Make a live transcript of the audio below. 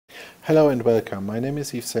Hello and welcome. My name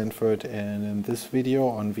is Yves Sandfort, and in this video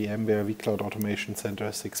on VMware vCloud Automation Center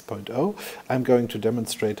 6.0 I'm going to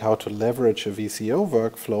demonstrate how to leverage a vCO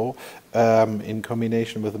workflow in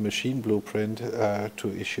combination with a machine blueprint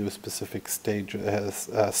to issue specific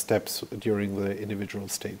steps during the individual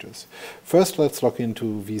stages. First, let's log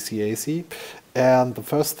into vCAC, and the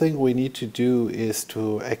first thing we need to do is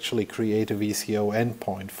to actually create a vCO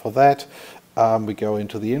endpoint. For that we go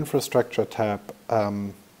into the Infrastructure tab,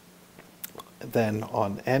 then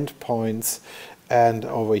on endpoints, and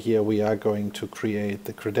over here we are going to create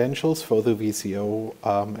the credentials for the vCO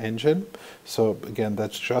engine. So again,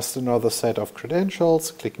 that's just another set of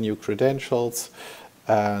credentials. Click New Credentials,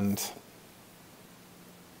 and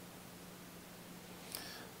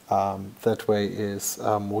that way is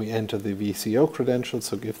we enter the vCO credentials,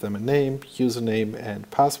 so give them a name, username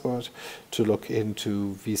and password to log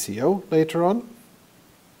into vCO later on.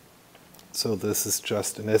 So this is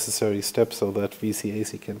just a necessary step so that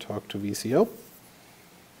vCAC can talk to vCO.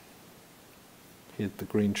 Hit the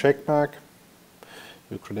green check mark.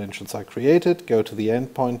 Your credentials are created. Go to the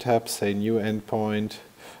Endpoint tab, say New Endpoint,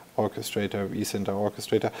 Orchestrator, vCenter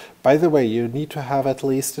Orchestrator. By the way, you need to have at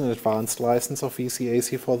least an advanced license of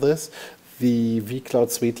vCAC for this. The vCloud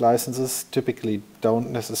Suite licenses typically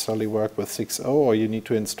don't necessarily work with 6.0, or you need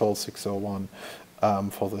to install 6.01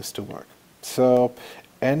 for this to work. So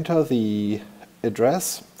enter the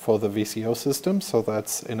address for the vCO system, so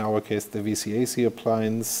that's in our case the vCAC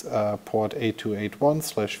appliance port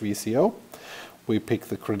 8281/vCO. We pick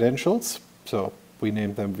the credentials, so we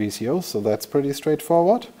name them vCO, so that's pretty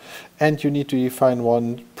straightforward. And you need to define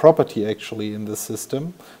one property actually in the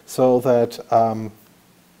system so that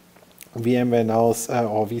VMware knows,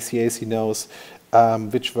 or vCAC knows,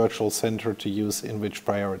 which virtual center to use in which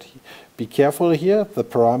priority. Be careful here, the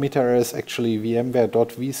parameter is actually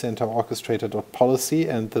vMware.vCenterOrchestrator.policy,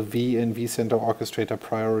 and the V in vCenter Orchestrator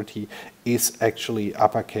priority is actually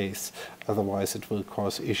uppercase, otherwise it will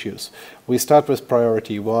cause issues. We start with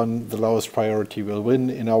priority 1, the lowest priority will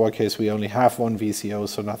win. In our case we only have one vCO,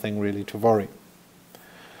 so nothing really to worry.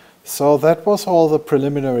 So that was all the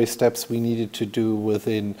preliminary steps we needed to do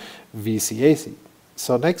within vCAC.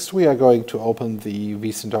 So next we are going to open the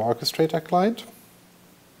vCenter Orchestrator client,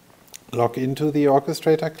 log into the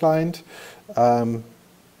Orchestrator client,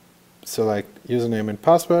 select username and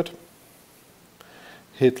password,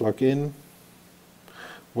 hit login,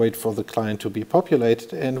 wait for the client to be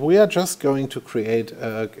populated, and we are just going to create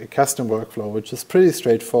a custom workflow, which is pretty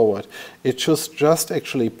straightforward. It should just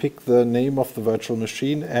actually pick the name of the virtual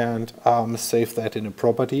machine and save that in a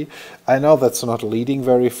property. I know that's not leading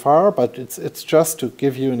very far, but it's just to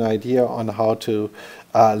give you an idea on how to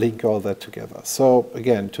link all that together. So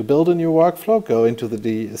again, to build a new workflow, go into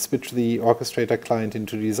switch the Orchestrator client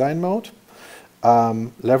into design mode,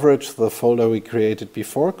 leverage the folder we created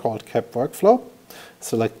before called cap workflow.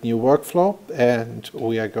 Select new workflow, and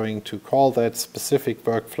we are going to call that specific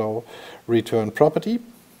workflow return property.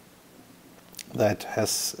 That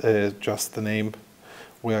has just the name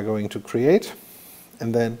we are going to create.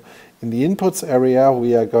 And then in the inputs area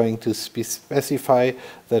we are going to specify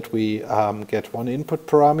that we get one input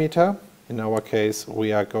parameter. In our case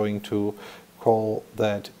we are going to call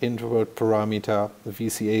that input parameter the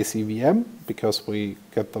vCAC VM, because we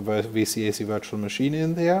get the vCAC virtual machine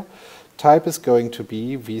in there. Type is going to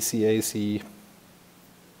be vCAC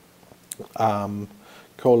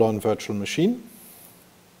 :virtual machine.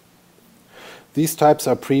 These types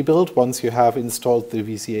are pre-built once you have installed the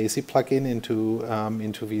vCAC plugin into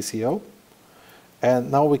vCO.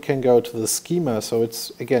 And now we can go to the schema. So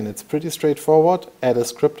it's pretty straightforward. Add a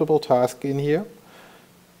scriptable task in here.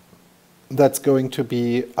 That's going to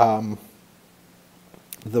be the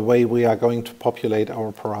way we are going to populate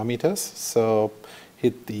our parameters. So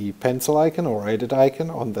hit the pencil icon or edit icon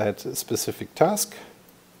on that specific task.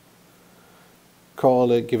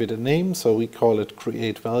 Call it, give it a name, so we call it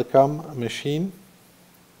create welcome machine.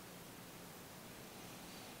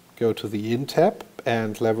 Go to the in tab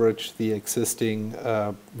and leverage the existing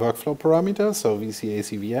workflow parameter, so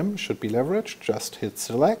vCAC VM should be leveraged. Just hit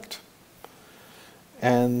select.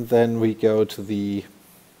 And then we go to the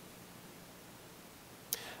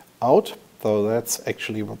out. So that's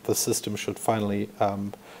actually what the system should finally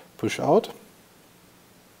push out.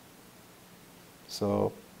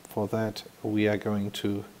 So for that we are going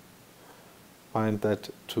to bind that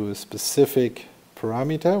to a specific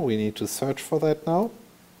parameter. We need to search for that now.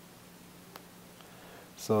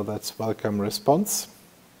 So that's welcome response.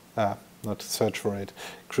 Not search for it,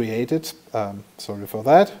 create it. Sorry for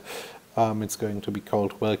that. It's going to be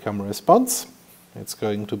called welcome response. It's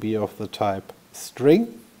going to be of the type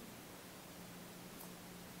string.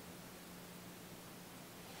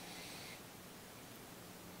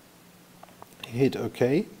 hit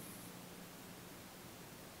OK.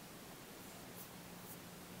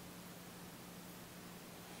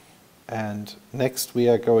 And next we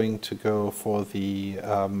are going to go for the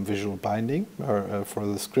visual binding, or for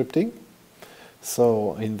the scripting.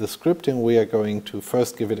 So in the scripting we are going to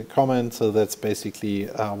first give it a comment, so that's basically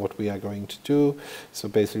what we are going to do. So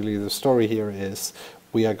basically the story here is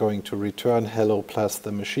we are going to return hello plus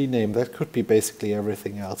the machine name. That could be basically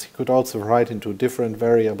everything else. You could also write into different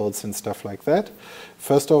variables and stuff like that.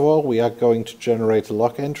 First of all, we are going to generate a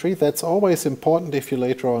log entry. That's always important if you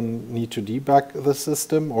later on need to debug the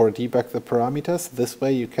system or debug the parameters. This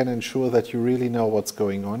way you can ensure that you really know what's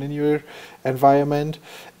going on in your environment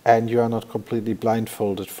and you are not completely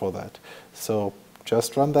blindfolded for that. So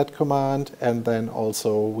just run that command, and then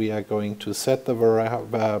also we are going to set the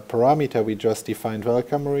parameter we just defined,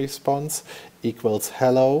 welcome response equals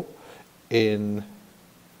hello in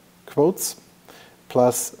quotes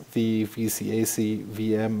plus the vCAC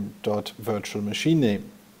vm.virtual machine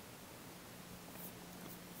name.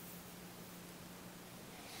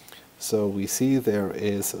 So we see there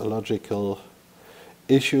is a logical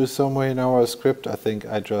issue somewhere in our script. I think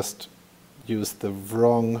I just used the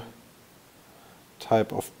wrong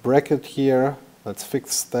type of bracket here. Let's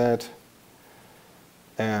fix that.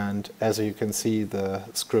 And as you can see, the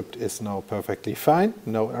script is now perfectly fine.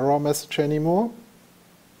 No error message anymore.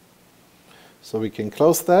 So we can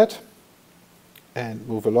close that and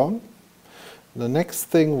move along. The next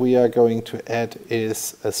thing we are going to add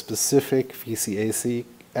is a specific vCAC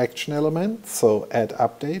action element. So add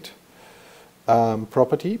update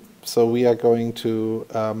property. So we are going to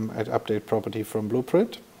add update property from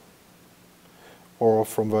Blueprint or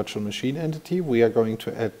from virtual machine entity. We are going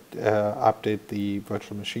to add, update the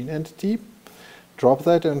virtual machine entity, drop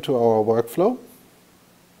that into our workflow,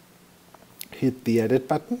 hit the edit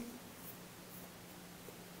button.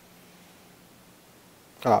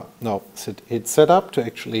 No, hit setup to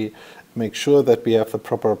actually make sure that we have the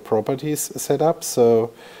proper properties set up.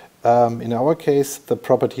 So in our case, the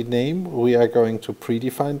property name, we are going to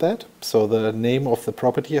predefine that. So the name of the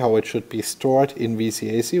property, how it should be stored in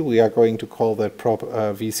vCAC, we are going to call that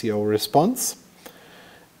vCO response.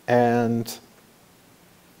 And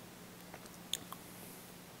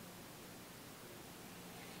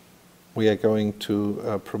we are going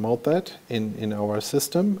to promote that in our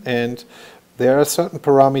system. And there are certain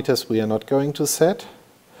parameters we are not going to set,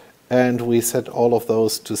 and we set all of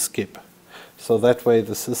those to skip. So that way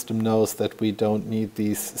the system knows that we don't need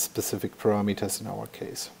these specific parameters in our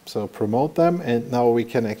case. So promote them, and now we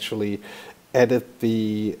can actually edit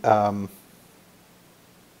the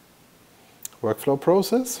workflow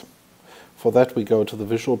process. For that we go to the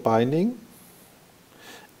visual binding,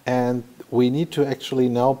 and we need to actually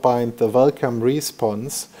now bind the welcome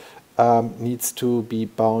response needs to be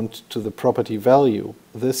bound to the property value.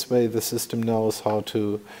 This way the system knows how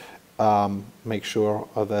to make sure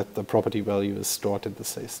that the property value is stored in the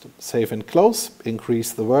system. Save and close,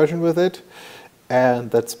 increase the version with it, and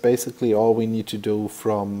that's basically all we need to do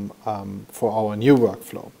from, for our new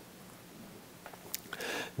workflow.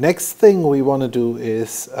 Next thing we want to do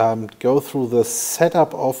is go through the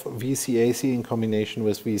setup of vCAC in combination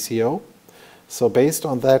with vCO. So based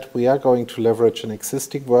on that, we are going to leverage an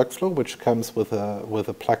existing workflow which comes with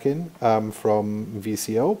a plugin from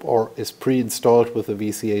vCO, or is pre-installed with the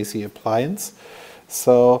vCAC appliance.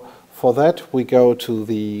 So for that, we go to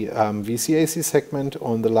the vCAC segment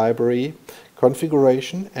on the library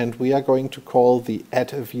configuration, and we are going to call the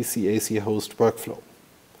add a vCAC host workflow.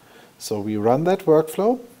 So we run that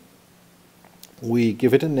workflow. We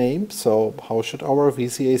give it a name. So how should our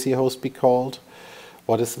vCAC host be called?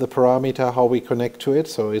 What is the parameter, how we connect to it?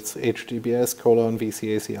 So it's HTTPS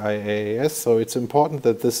vCAC IaaS. So it's important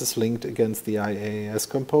that this is linked against the IaaS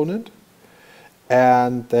component.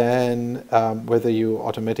 And then whether you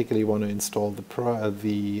automatically want to install the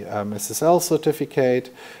SSL certificate,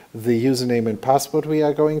 the username and password we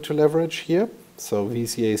are going to leverage here. So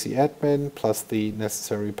vCAC admin plus the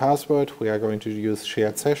necessary password. We are going to use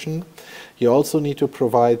shared session. You also need to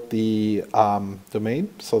provide the domain,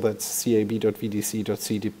 so that's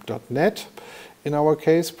cab.vdc.cdeep.net in our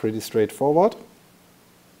case, pretty straightforward.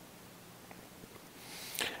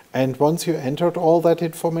 And once you entered all that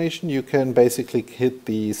information, you can basically hit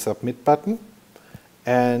the submit button,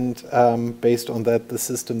 and based on that, the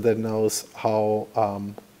system then knows how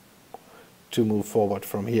to move forward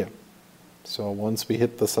from here. So once we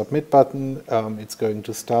hit the submit button, it's going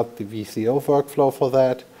to start the vCO workflow for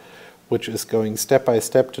that, which is going step by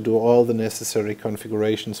step to do all the necessary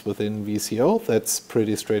configurations within vCO. That's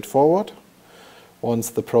pretty straightforward.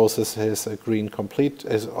 Once the process has a green complete,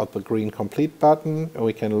 the green complete button,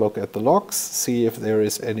 we can look at the logs, see if there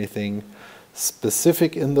is anything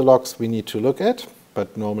specific in the logs we need to look at,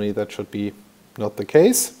 but normally that should be not the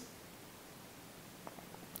case.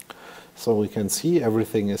 So we can see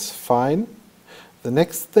everything is fine. The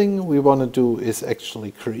next thing we want to do is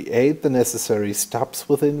actually create the necessary stubs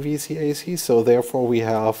within vCAC. So therefore we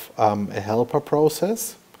have a helper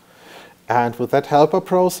process. And with that helper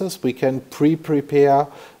process, we can pre-prepare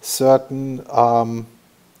certain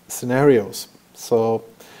scenarios. So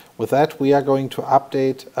with that, we are going to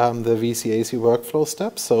update the vCAC workflow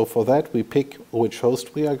steps. So for that, we pick which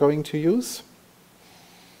host we are going to use.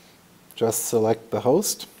 Just select the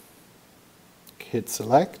host. Hit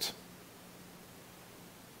select,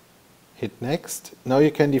 hit next. Now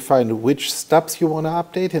you can define which stubs you want to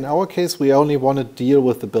update. In our case, we only want to deal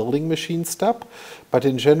with the building machine stub, but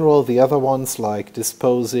in general, the other ones like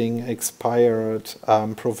disposing, expired,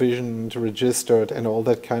 provisioned, registered, and all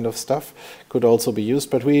that kind of stuff could also be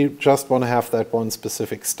used, but we just want to have that one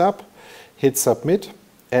specific stub. Hit submit.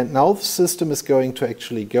 And now the system is going to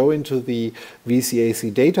actually go into the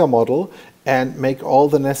vCAC data model and make all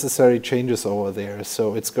the necessary changes over there.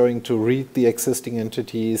 So it's going to read the existing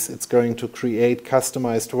entities, it's going to create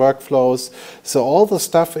customized workflows. So all the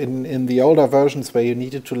stuff in the older versions where you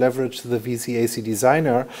needed to leverage the vCAC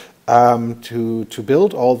designer to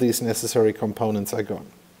build all these necessary components are gone.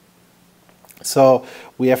 So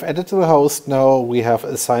we have added to the host, now we have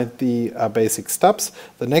assigned the basic stubs.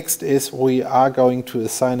 The next is we are going to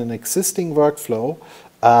assign an existing workflow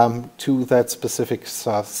to that specific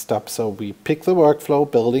stub. So we pick the workflow,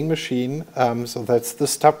 building machine, so that's the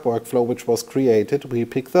stub workflow which was created. We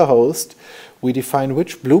pick the host, we define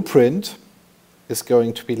which blueprint is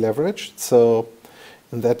going to be leveraged. So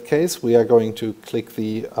in that case, we are going to click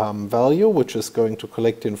the value, which is going to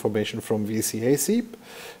collect information from vCAC.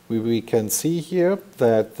 We can see here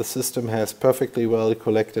that the system has perfectly well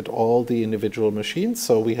collected all the individual machines.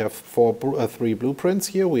 So we have three blueprints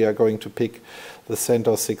here. We are going to pick the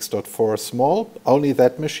vCenter 6.4 small. Only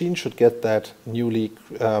that machine should get that newly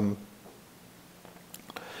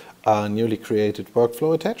created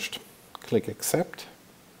workflow attached. Click accept.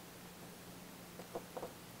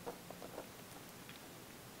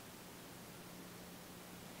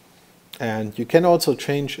 And you can also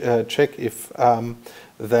check if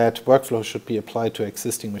that workflow should be applied to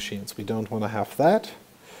existing machines. We don't want to have that.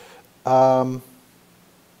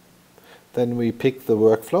 Then we pick the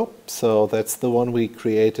workflow. So that's the one we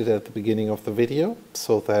created at the beginning of the video.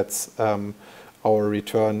 So that's our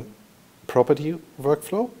return property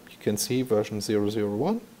workflow. You can see version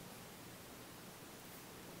 001.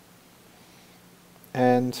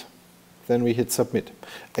 And then we hit submit.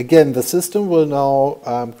 Again, the system will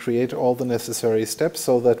now create all the necessary steps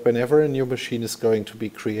so that whenever a new machine is going to be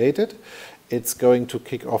created, it's going to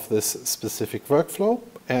kick off this specific workflow.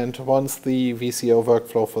 And once the vCO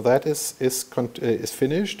workflow for that is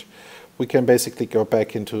finished, we can basically go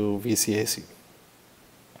back into vCAC.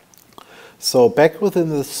 So back within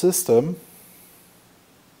the system,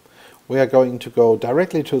 we are going to go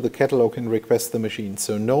directly to the catalog and request the machine.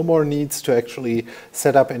 So no more needs to actually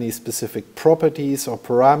set up any specific properties or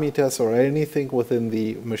parameters or anything within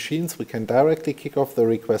the machines. We can directly kick off the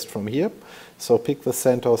request from here. So pick the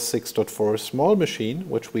vCenter 6.4 small machine,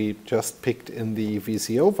 which we just picked in the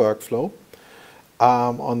vCO workflow.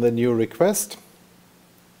 On the new request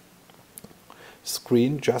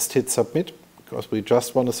screen, just hit submit, because we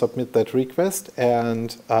just want to submit that request,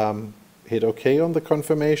 and hit OK on the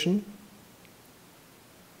confirmation.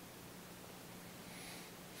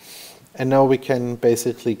 And now we can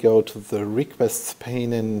basically go to the requests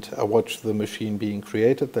pane and watch the machine being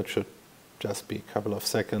created. That should just be a couple of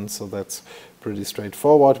seconds, so that's pretty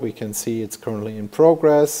straightforward. We can see it's currently in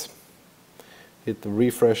progress. Hit the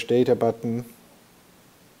refresh data button,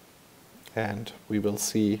 and we will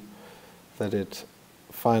see that it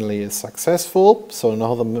finally is successful. So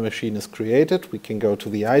now the machine is created. We can go to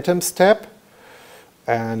the items tab,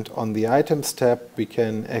 and on the items tab we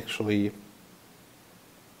can actually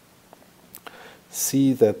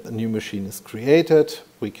see that the new machine is created.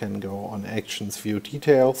 We can go on actions, view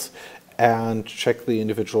details, and check the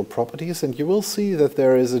individual properties, and you will see that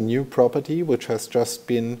there is a new property which has just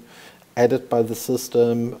been added by the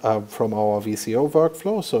system from our vCO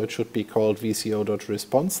workflow. So it should be called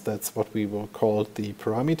vCO.response. That's what we will call the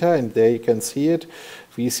parameter, and there you can see it,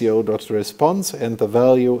 vCO.response, and the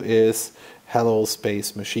value is hello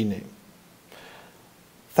space machine name.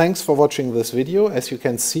 Thanks for watching this video. As you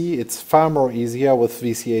can see, it's far more easier with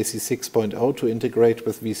vCAC 6.0 to integrate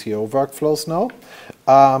with vCO workflows now.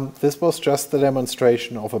 This was just the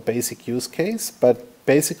demonstration of a basic use case, but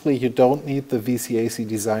basically you don't need the vCAC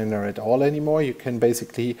designer at all anymore. You can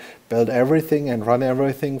basically build everything and run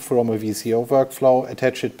everything from a vCO workflow,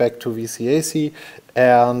 attach it back to vCAC,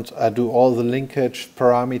 and do all the linkage,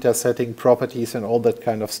 parameter setting, properties, and all that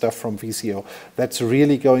kind of stuff from vCO. That's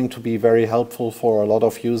really going to be very helpful for a lot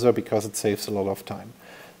of users because it saves a lot of time.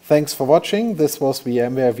 Thanks for watching. This was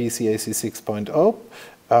VMware vCAC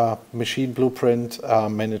 6.0, Machine Blueprint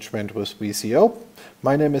Management with vCO.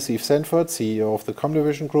 My name is Yves Sandfort, CEO of the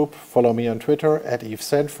comdivision group. Follow me on Twitter at Yves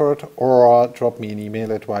Sandfort, or drop me an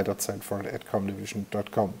email at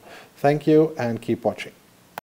y.sandfort@comdivision.com. Thank you and keep watching.